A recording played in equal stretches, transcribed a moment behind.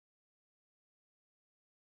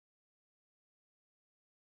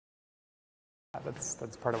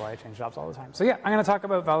that's part of why I change jobs all the time. So yeah, I'm going to talk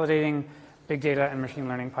about validating big data and machine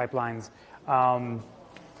learning pipelines.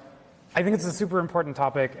 I think it's a super important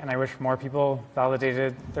topic, and I wish more people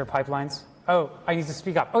validated their pipelines. Oh, I need to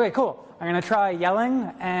speak up. Okay, cool. I'm going to try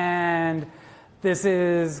yelling, and this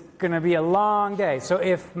is going to be a long day. So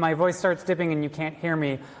if my voice starts dipping and you can't hear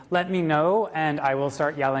me, let me know, and I will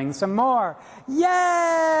start yelling some more. Yay!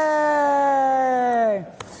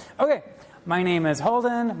 Okay, my name is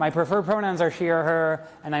Holden. My preferred pronouns are she or her,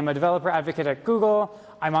 and I'm a developer advocate at Google.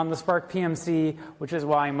 I'm on the Spark PMC, which is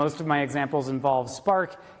why most of my examples involve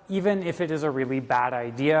Spark, even if it is a really bad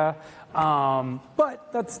idea.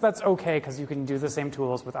 But that's okay, because you can do the same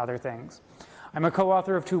tools with other things. I'm a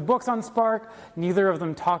co-author of 2 books on Spark. Neither of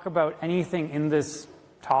them talk about anything in this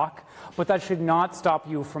talk, but that should not stop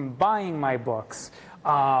you from buying my books.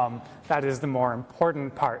 That is the more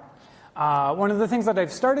important part. One of the things that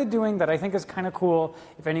I've started doing that I think is kind of cool,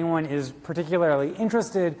 if anyone is particularly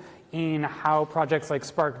interested in how projects like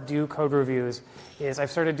Spark do code reviews, is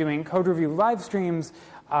I've started doing code review live streams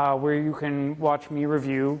where you can watch me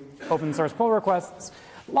review open source pull requests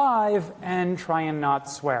live and try and not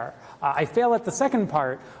swear. I fail at the second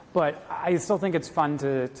part, but I still think it's fun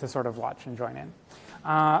to sort of watch and join in.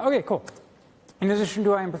 Okay, cool. In addition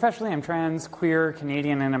to I am professionally, I'm trans, queer,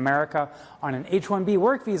 Canadian, and America on an H-1B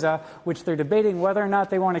work visa, which they're debating whether or not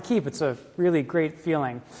they want to keep. It's a really great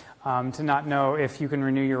feeling to not know if you can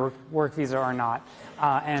renew your work visa or not,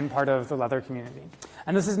 and part of the leather community.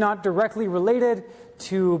 And this is not directly related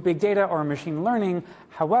to big data or machine learning.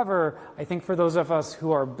 However, I think for those of us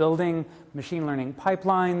who are building machine learning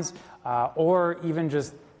pipelines or even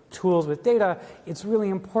just tools with data, it's really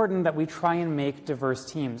important that we try and make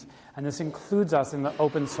diverse teams. And this includes us in the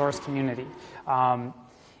open source community.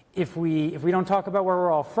 If we don't talk about where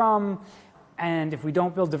we're all from, and if we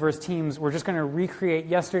don't build diverse teams, we're just going to recreate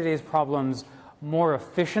yesterday's problems more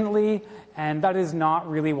efficiently, and that is not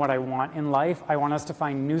really what I want in life. I want us to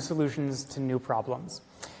find new solutions to new problems.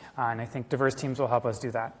 And I think diverse teams will help us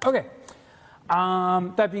do that. Okay.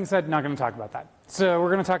 That being said, not going to talk about that. So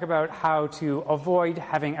we're going to talk about how to avoid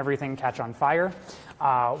having everything catch on fire,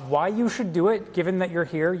 why you should do it, given that you're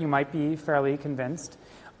here. You might be fairly convinced.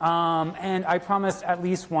 And I promised at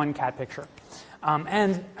least one cat picture.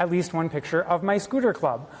 And at least one picture of my scooter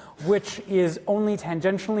club, which is only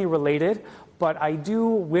tangentially related, but I do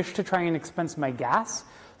wish to try and expense my gas,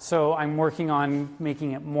 so I'm working on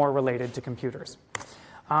making it more related to computers.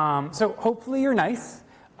 So hopefully you're nice.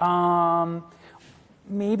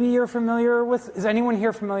 Maybe you're familiar with, is anyone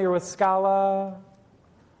here familiar with Scala?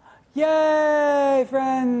 Yay,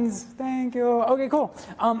 friends, thank you. Okay, cool.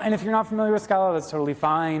 And if you're not familiar with Scala, that's totally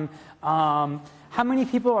fine. How many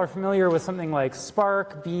people are familiar with something like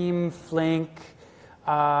Spark, Beam, Flink?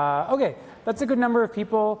 Okay, that's a good number of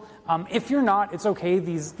people. If you're not, it's okay.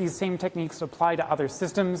 These same techniques apply to other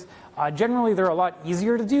systems. Generally, they're a lot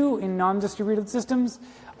easier to do in non-distributed systems.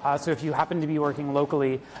 So if you happen to be working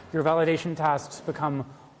locally, your validation tasks become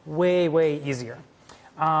way, way easier.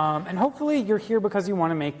 And hopefully, you're here because you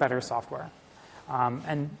want to make better software.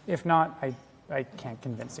 And if not, I can't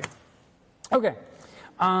convince you. Okay,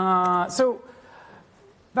 so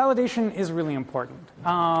validation is really important.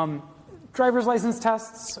 Driver's license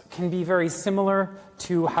tests can be very similar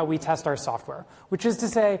to how we test our software, which is to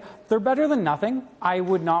say, they're better than nothing. I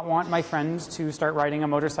would not want my friends to start riding a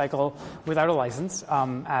motorcycle without a license,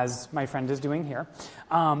 as my friend is doing here.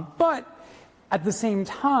 But at the same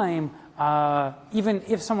time, even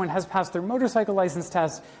if someone has passed their motorcycle license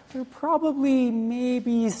test, they're probably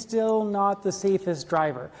maybe still not the safest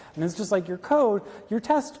driver. And it's just like your code, your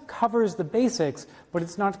test covers the basics, but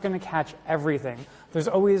it's not going to catch everything. There's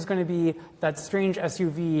always going to be that strange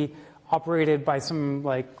SUV operated by some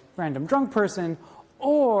like random drunk person,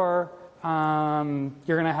 or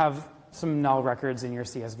you're going to have some null records in your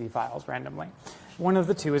CSV files randomly. One of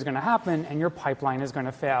the two is going to happen, and your pipeline is going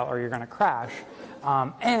to fail, or you're going to crash.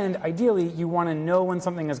 And ideally, you want to know when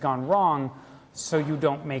something has gone wrong so you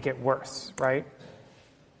don't make it worse, right?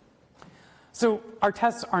 So our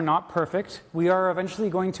tests are not perfect. We are eventually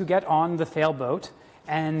going to get on the fail boat.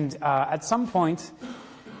 And at some point,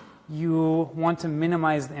 you want to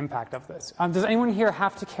minimize the impact of this. Does anyone here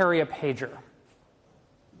have to carry a pager?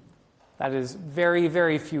 That is very,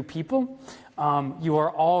 very few people. You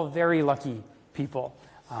are all very lucky people.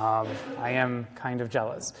 I am kind of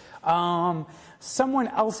jealous. Someone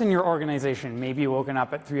else in your organization may be woken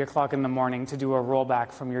up at 3 o'clock in the morning to do a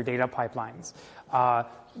rollback from your data pipelines.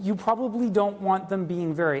 You probably don't want them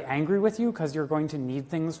being very angry with you because you're going to need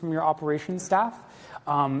things from your operations staff.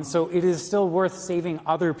 So it is still worth saving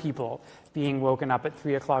other people being woken up at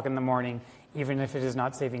 3 o'clock in the morning even if it is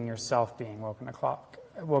not saving yourself being woken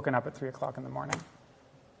up at 3 o'clock in the morning.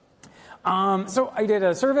 So I did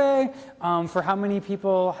a survey for how many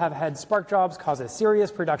people have had Spark jobs cause a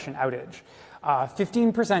serious production outage.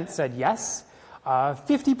 15% said yes,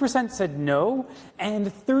 50% said no, and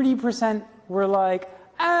 30% were like,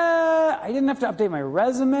 I didn't have to update my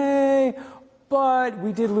resume, but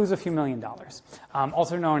we did lose a few $1 million,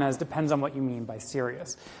 also known as depends on what you mean by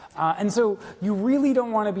serious. And so you really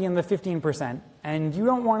don't want to be in the 15%, and you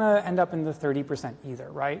don't want to end up in the 30%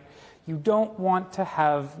 either, right? You don't want to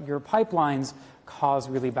have your pipelines cause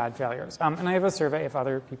really bad failures. And I have a survey if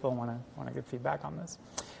other people want to give feedback on this.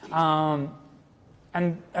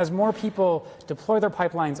 And as more people deploy their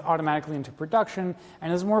pipelines automatically into production,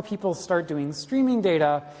 and as more people start doing streaming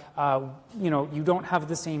data, you don't have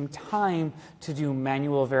the same time to do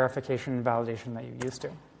manual verification and validation that you used to.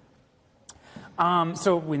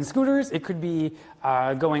 So in scooters, it could be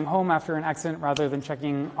going home after an accident rather than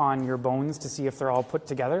checking on your bones to see if they're all put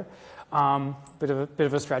together. Bit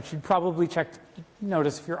of a stretch. You'd probably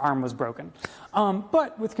notice if your arm was broken.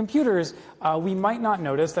 But with computers, we might not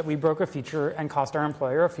notice that we broke a feature and cost our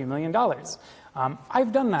employer a few $1 million.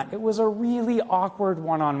 I've done that. It was a really awkward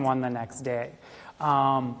one-on-one the next day.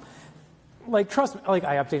 Trust me,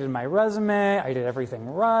 I updated my resume, I did everything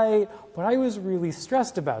right, but I was really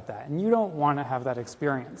stressed about that, and you don't want to have that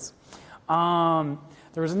experience.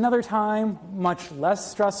 There was another time, much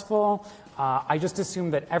less stressful. I just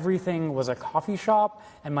assumed that everything was a coffee shop,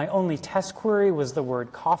 and my only test query was the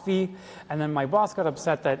word coffee, and then my boss got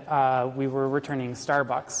upset that we were returning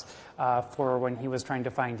Starbucks for when he was trying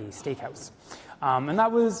to find a steakhouse. And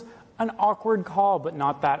that was an awkward call, but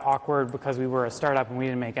not that awkward because we were a startup and we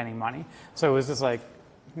didn't make any money. So it was just like,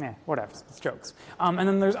 whatever, it's jokes. And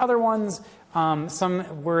then there's other ones.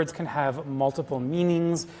 Some words can have multiple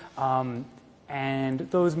meanings, and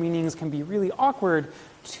those meanings can be really awkward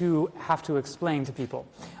to have to explain to people.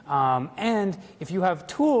 And if you have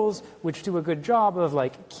tools which do a good job of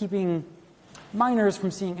keeping minors from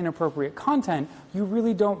seeing inappropriate content, you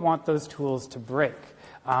really don't want those tools to break.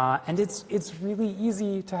 And it's really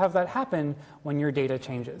easy to have that happen when your data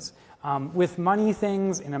changes. With money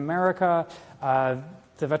things in America,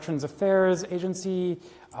 the Veterans Affairs Agency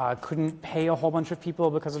couldn't pay a whole bunch of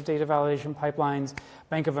people because of data validation pipelines.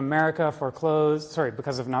 Bank of America foreclosed,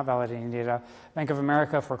 because of not validating data. Bank of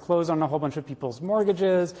America foreclosed on a whole bunch of people's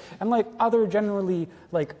mortgages, and other generally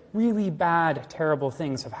really bad, terrible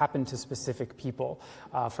things have happened to specific people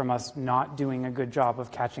from us not doing a good job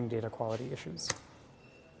of catching data quality issues.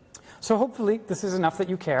 So hopefully this is enough that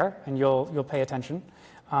you care and you'll pay attention.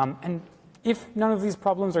 And if none of these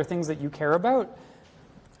problems are things that you care about,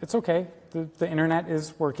 it's okay. The internet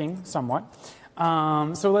is working somewhat.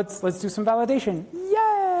 So let's do some validation.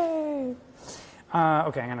 Yay!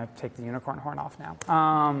 Okay, I'm going to take the unicorn horn off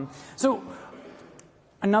now. So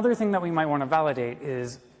another thing that we might want to validate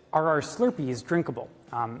is, are our Slurpees drinkable?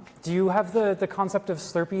 Do you have the concept of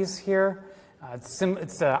Slurpees here? It's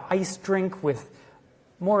an ice drink with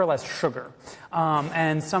more or less sugar,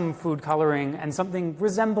 and some food coloring, and something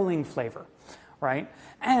resembling flavor, right?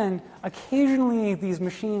 And occasionally these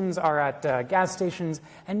machines are at gas stations,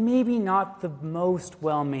 and maybe not the most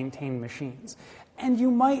well-maintained machines. And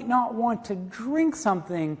you might not want to drink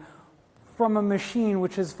something from a machine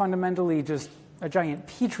which is fundamentally just a giant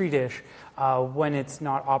petri dish when it's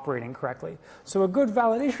not operating correctly. So a good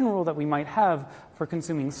validation rule that we might have for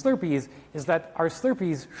consuming Slurpees is that our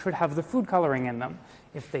Slurpees should have the food coloring in them.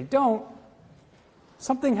 If they don't,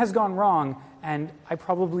 something has gone wrong, and I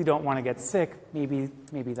probably don't want to get sick. Maybe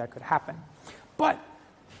that could happen. But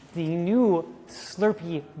the new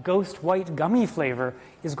Slurpee Ghost White Gummy flavor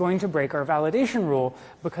is going to break our validation rule,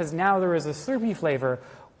 because now there is a Slurpee flavor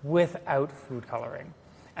without food coloring.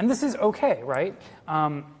 And this is okay, right?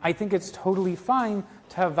 I think it's totally fine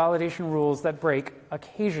to have validation rules that break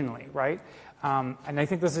occasionally, right? And I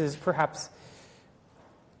think this is perhaps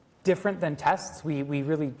different than tests. We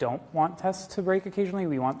really don't want tests to break occasionally.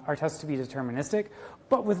 We want our tests to be deterministic.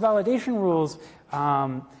 But with validation rules,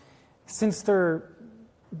 since they're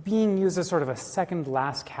being used as sort of a second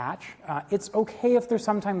last catch, it's okay if they're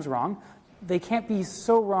sometimes wrong. They can't be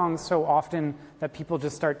so wrong so often that people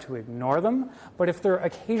just start to ignore them. But if they're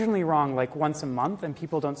occasionally wrong, like once a month, and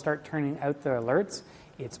people don't start turning out the alerts,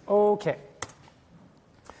 it's okay.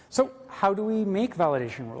 So how do we make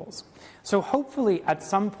validation rules? So hopefully at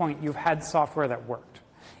some point you've had software that worked.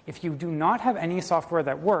 If you do not have any software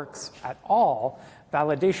that works at all,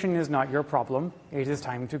 validation is not your problem. It is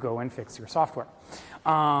time to go and fix your software.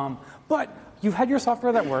 But you've had your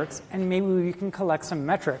software that works, and maybe we can collect some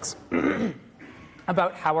metrics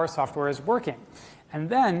about how our software is working. And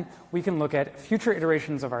then we can look at future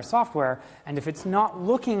iterations of our software, and if it's not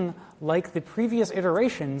looking like the previous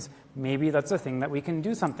iterations, maybe that's a thing that we can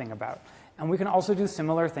do something about. And we can also do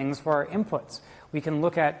similar things for our inputs. We can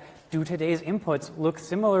look at, do today's inputs look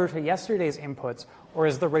similar to yesterday's inputs, or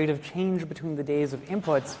is the rate of change between the days of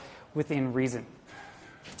inputs within reason?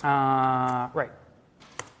 Right.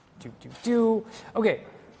 Okay.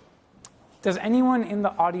 Does anyone in the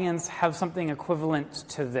audience have something equivalent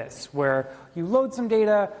to this, where you load some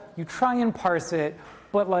data, you try and parse it,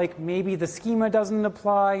 but like maybe the schema doesn't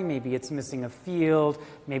apply, maybe it's missing a field,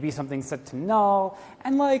 maybe something's set to null,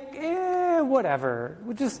 and like, whatever.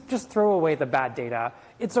 We'll just throw away the bad data.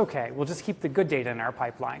 It's okay. We'll just keep the good data in our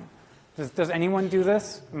pipeline. Does anyone do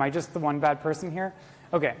this? Am I just the one bad person here?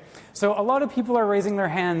 Okay, so a lot of people are raising their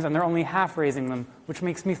hands and they're only half raising them, which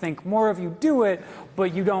makes me think more of you do it,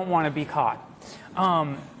 but you don't want to be caught.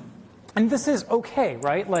 And this is okay,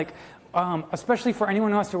 right? Like, especially for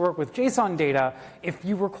anyone who has to work with JSON data, if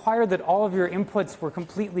you required that all of your inputs were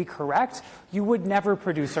completely correct, you would never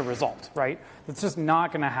produce a result, right? That's just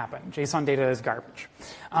not going to happen. JSON data is garbage.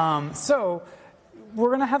 So we're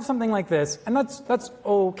going to have something like this, and that's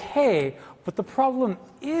okay, but the problem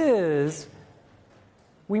is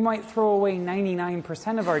we might throw away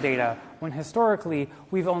 99% of our data when historically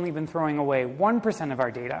we've only been throwing away 1% of our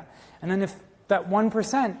data. And then if that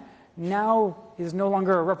 1% now is no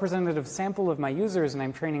longer a representative sample of my users and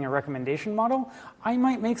I'm training a recommendation model, I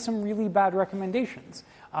might make some really bad recommendations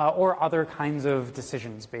or other kinds of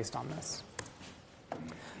decisions based on this.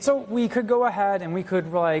 So we could go ahead and we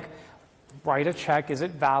could like write a check, is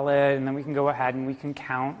it valid? And then we can go ahead and we can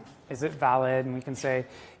count, is it valid? And we can say,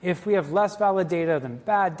 if we have less valid data than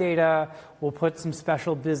bad data, we'll put some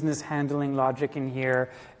special business handling logic in here.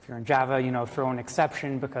 If you're in Java, throw an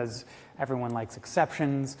exception because everyone likes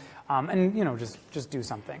exceptions. And just do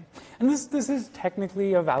something. And this is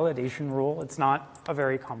technically a validation rule. It's not a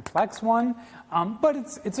very complex one, but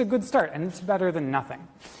it's a good start, and it's better than nothing.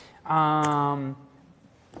 And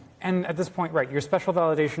at this point, right, your special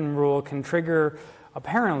validation rule can trigger,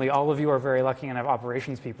 apparently all of you are very lucky and have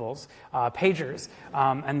operations people's, pagers,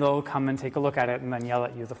 and they'll come and take a look at it and then yell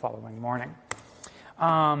at you the following morning.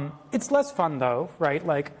 It's less fun though, right?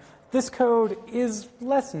 Like this code is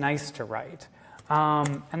less nice to write.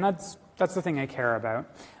 And that's the thing I care about.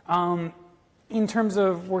 In terms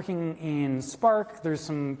of working in Spark, there's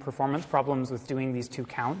some performance problems with doing these two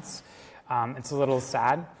counts. It's a little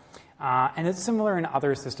sad. And it's similar in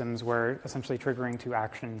other systems where essentially triggering two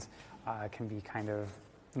actions can be kind of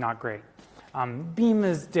not great. Beam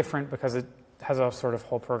is different because it has a sort of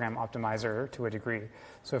whole program optimizer to a degree.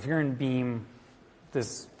 So if you're in Beam,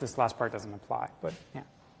 this last part doesn't apply. But yeah.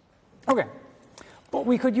 Okay. But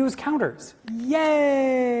we could use counters.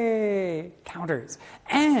 Yay! Counters.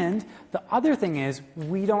 And the other thing is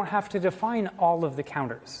we don't have to define all of the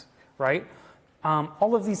counters, right?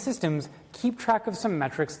 All of these systems keep track of some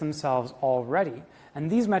metrics themselves already. And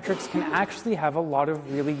these metrics can actually have a lot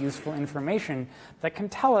of really useful information that can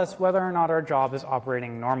tell us whether or not our job is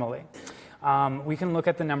operating normally. We can look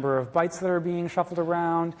at the number of bytes that are being shuffled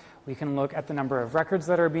around. We can look at the number of records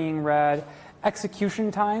that are being read.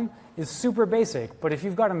 Execution time is super basic, but if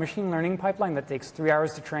you've got a machine learning pipeline that takes 3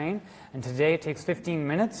 hours to train, and today it takes 15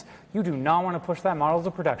 minutes, you do not want to push that model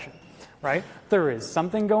to production, right? There is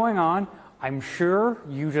something going on. I'm sure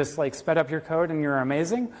you just like sped up your code and you're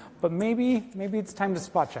amazing, but maybe it's time to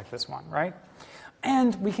spot check this one, right?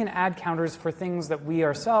 And we can add counters for things that we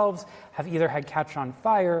ourselves have either had catch on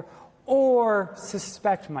fire or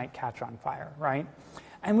suspect might catch on fire, right?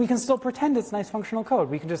 And we can still pretend it's nice functional code.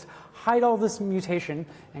 We can just hide all this mutation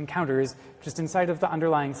and counters just inside of the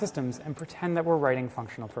underlying systems and pretend that we're writing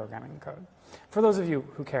functional programming code. For those of you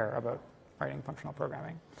who care about writing functional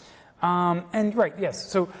programming. And right,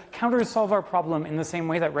 yes, so counters solve our problem in the same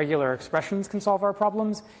way that regular expressions can solve our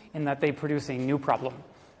problems, in that they produce a new problem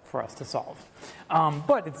for us to solve.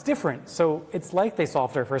 But it's different, so it's like they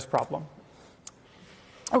solved our first problem.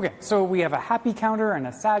 Okay, so we have a happy counter and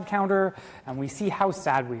a sad counter, and we see how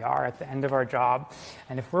sad we are at the end of our job.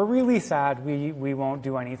 And if we're really sad, we won't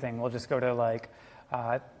do anything. We'll just go to like,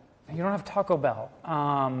 you don't have Taco Bell.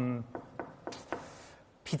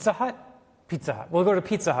 Pizza Hut? Pizza Hut. We'll go to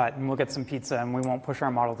Pizza Hut and we'll get some pizza and we won't push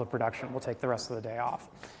our model to production. We'll take the rest of the day off.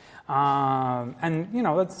 And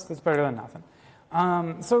that's better than nothing.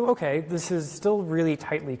 So okay, this is still really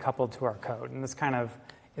tightly coupled to our code, and this kind of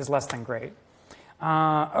is less than great.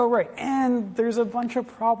 Oh, right, and there's a bunch of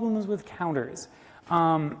problems with counters.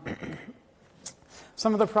 Some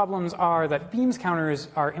of the problems are that Beam's counters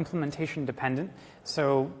are implementation dependent,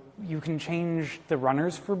 so you can change the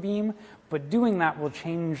runners for Beam, but doing that will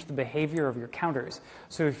change the behavior of your counters.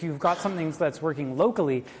 So if you've got something that's working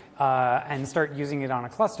locally and start using it on a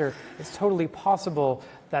cluster, it's totally possible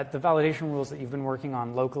that the validation rules that you've been working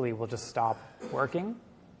on locally will just stop working,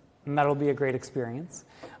 and that'll be a great experience.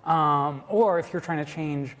 Or if you're trying to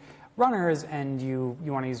change runners and you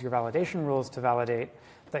want to use your validation rules to validate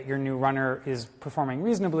that your new runner is performing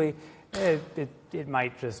reasonably, it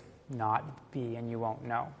might just not be, and you won't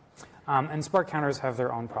know. And Spark counters have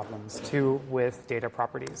their own problems, too, with data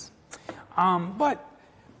properties. But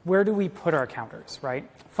where do we put our counters, right?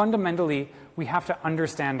 Fundamentally, we have to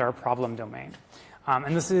understand our problem domain.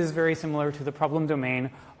 And this is very similar to the problem domain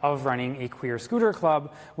of running a queer scooter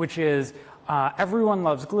club, which is everyone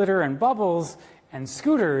loves glitter and bubbles and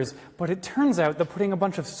scooters, but it turns out that putting a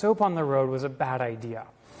bunch of soap on the road was a bad idea.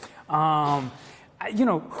 You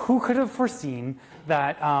know, who could have foreseen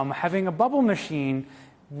that having a bubble machine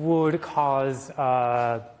would cause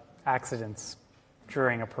accidents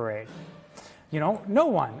during a parade? You know, no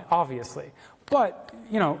one, obviously. But,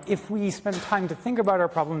 you know, if we spend time to think about our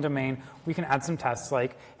problem domain, we can add some tests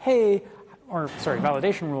like, hey, or sorry,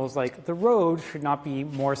 validation rules like the road should not be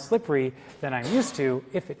more slippery than I'm used to.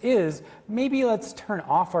 If it is, maybe let's turn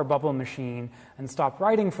off our bubble machine and stop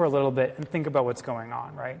riding for a little bit and think about what's going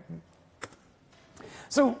on, right?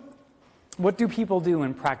 So what do people do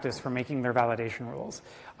in practice for making their validation rules?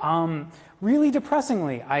 Really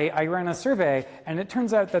depressingly, I ran a survey, and it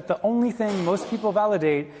turns out that the only thing most people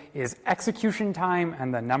validate is execution time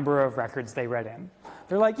and the number of records they read in.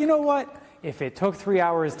 They're like, you know what? If it took 3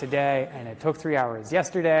 hours today, and it took 3 hours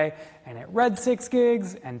yesterday, and it read 6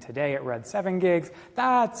 gigs, and today it read 7 gigs,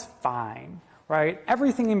 that's fine, right?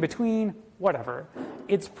 Everything in between, whatever.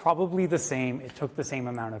 It's probably the same. It took the same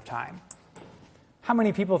amount of time. How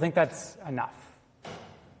many people think that's enough?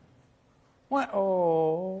 What?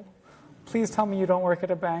 Oh, please tell me you don't work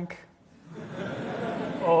at a bank.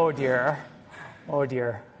 Oh dear. Oh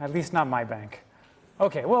dear. At least not my bank.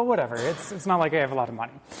 Okay, well, whatever. It's not like I have a lot of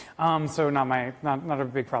money. So not a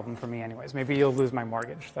big problem for me anyways. Maybe you'll lose my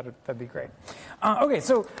mortgage. That'd be great. Okay,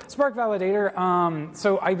 so Spark Validator.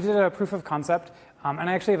 So I did a proof of concept, and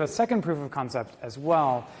I actually have a second proof of concept as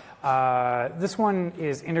well. This one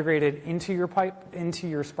is integrated into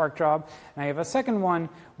your Spark job, and I have a second one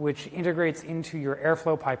which integrates into your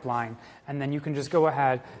Airflow pipeline, and then you can just go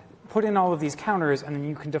ahead, put in all of these counters, and then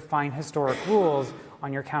you can define historic rules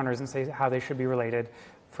on your counters and say how they should be related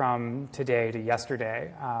from today to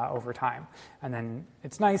yesterday over time. And then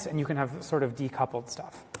it's nice, and you can have sort of decoupled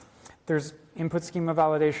stuff. There's input schema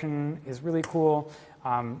validation is really cool.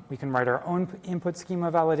 We can write our own input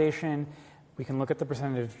schema validation. We can look at the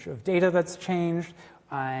percentage of data that's changed.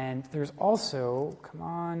 And there's also, come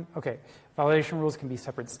on, okay, validation rules can be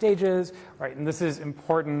separate stages, right? And this is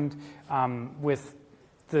important with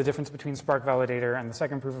the difference between Spark Validator and the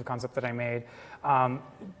second proof of concept that I made.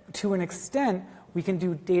 To an extent, we can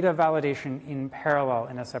do data validation in parallel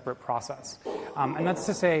in a separate process. And that's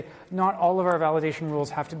to say, not all of our validation rules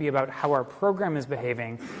have to be about how our program is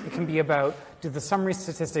behaving. It can be about, do the summary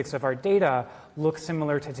statistics of our data look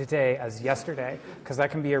similar to today as yesterday? Because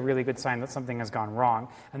that can be a really good sign that something has gone wrong.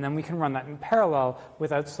 And then we can run that in parallel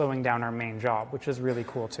without slowing down our main job, which is really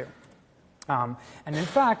cool too. And in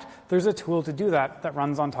fact, there's a tool to do that that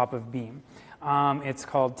runs on top of Beam. It's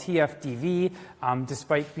called TFDV.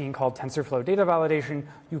 Despite being called TensorFlow Data Validation,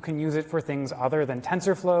 you can use it for things other than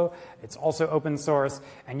TensorFlow. It's also open source,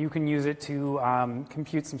 and you can use it to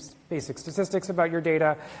compute some basic statistics about your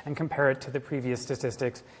data and compare it to the previous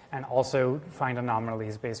statistics, and also find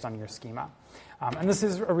anomalies based on your schema. And this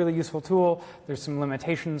is a really useful tool. There's some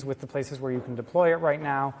limitations with the places where you can deploy it right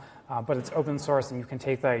now, but it's open source, and you can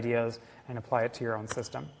take the ideas and apply it to your own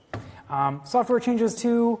system. Software changes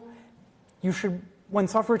too. You should, when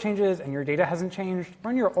software changes and your data hasn't changed,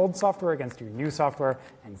 run your old software against your new software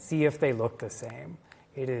and see if they look the same.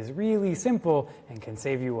 It is really simple and can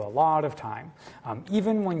save you a lot of time,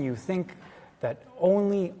 even when you think that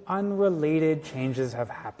only unrelated changes have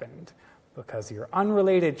happened, because your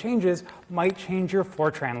unrelated changes might change your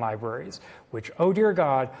Fortran libraries, which, oh dear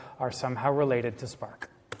God, are somehow related to Spark.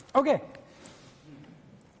 Okay.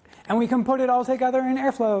 And we can put it all together in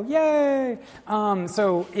Airflow. Yay!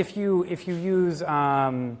 So if you use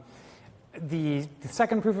the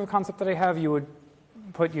second proof of concept that I have, you would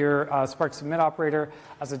put your Spark submit operator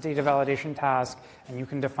as a data validation task, and you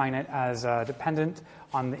can define it as dependent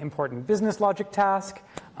on the important business logic task.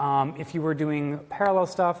 If you were doing parallel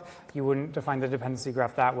stuff, you wouldn't define the dependency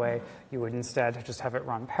graph that way. You would instead just have it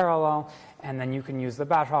run parallel, and then you can use the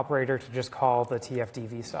batch operator to just call the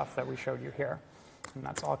TFDV stuff that we showed you here. And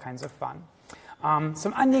that's all kinds of fun.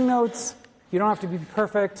 Some ending notes. You don't have to be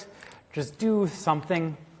perfect. Just do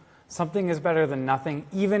something. Something is better than nothing.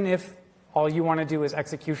 Even if all you want to do is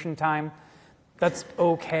execution time, that's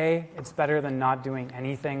okay. It's better than not doing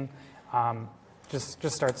anything. Just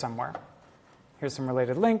start somewhere. Here's some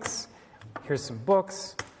related links. Here's some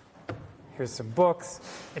books. Here's some books.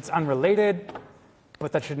 It's unrelated,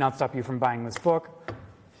 but that should not stop you from buying this book.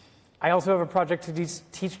 I also have a project to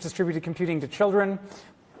teach distributed computing to children.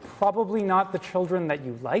 Probably not the children that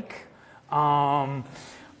you like,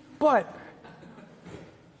 but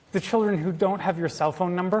the children who don't have your cell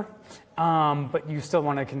phone number, but you still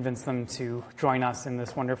want to convince them to join us in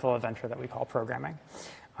this wonderful adventure that we call programming.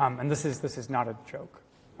 And this is not a joke.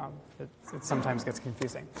 It sometimes gets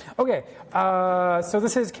confusing. Okay, so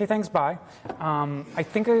this is K, thanks, bye. I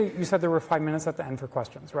think you said there were 5 minutes at the end for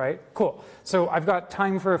questions, right? Cool. So I've got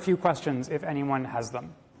time for a few questions if anyone has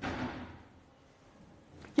them.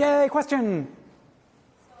 Yay, question!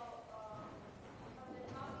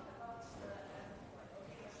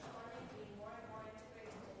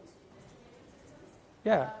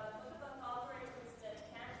 Yeah.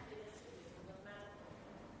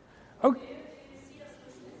 Okay.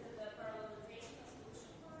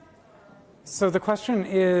 So the question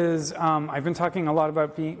is, I've been talking a lot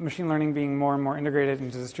about machine learning being more and more integrated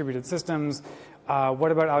into distributed systems.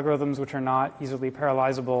 What about algorithms which are not easily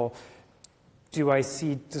parallelizable? Do I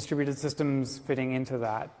see distributed systems fitting into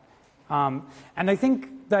that? And I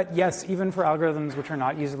think that, yes, even for algorithms which are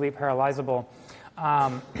not easily parallelizable,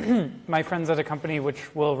 my friends at a company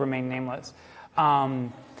which will remain nameless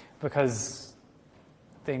because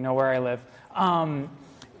they know where I live,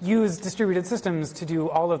 use distributed systems to do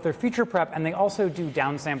all of their feature prep, and they also do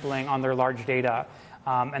downsampling on their large data.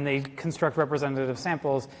 And they construct representative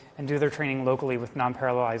samples and do their training locally with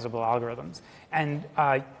non-parallelizable algorithms. And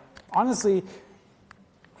honestly,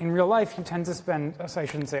 in real life, you tend to spend, so I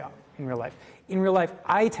shouldn't say in real life. In real life,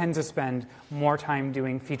 I tend to spend more time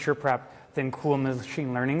doing feature prep than cool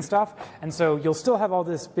machine learning stuff. And so you'll still have all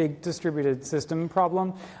this big distributed system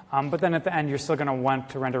problem, but then at the end, you're still going to want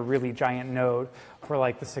to rent a really giant node for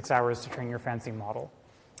like the 6 hours to train your fancy model.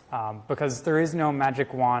 Because there is no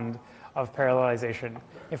magic wand of parallelization.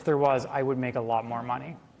 If there was, I would make a lot more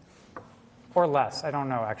money. Or less. I don't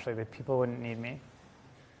know, actually. The people wouldn't need me.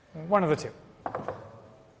 One of the two.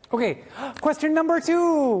 OK, question number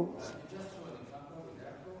 2.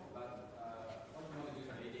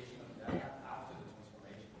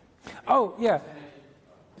 Oh, yeah.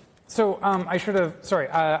 So I should have, sorry,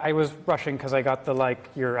 I was rushing because I got the like,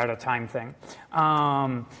 you're out of time thing.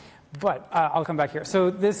 But I'll come back here. So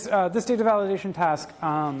this data validation task,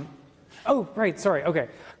 oh, right, sorry, OK.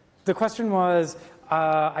 The question was,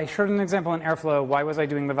 I showed an example in Airflow. Why was I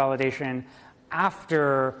doing the validation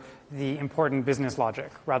after the important business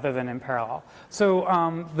logic rather than in parallel? So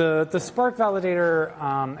the Spark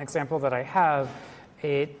validator example that I have,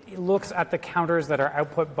 it looks at the counters that are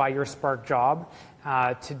output by your Spark job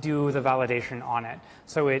to do the validation on it.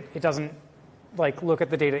 So it doesn't like look at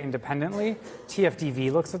the data independently.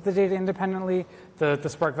 TFDV looks at the data independently. The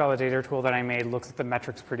Spark validator tool that I made looks at the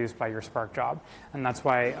metrics produced by your Spark job. And that's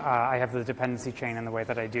why I have the dependency chain in the way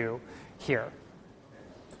that I do here.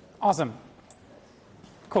 Awesome.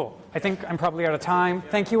 Cool. I think I'm probably out of time.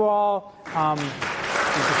 Thank you all. Thank you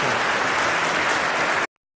so much.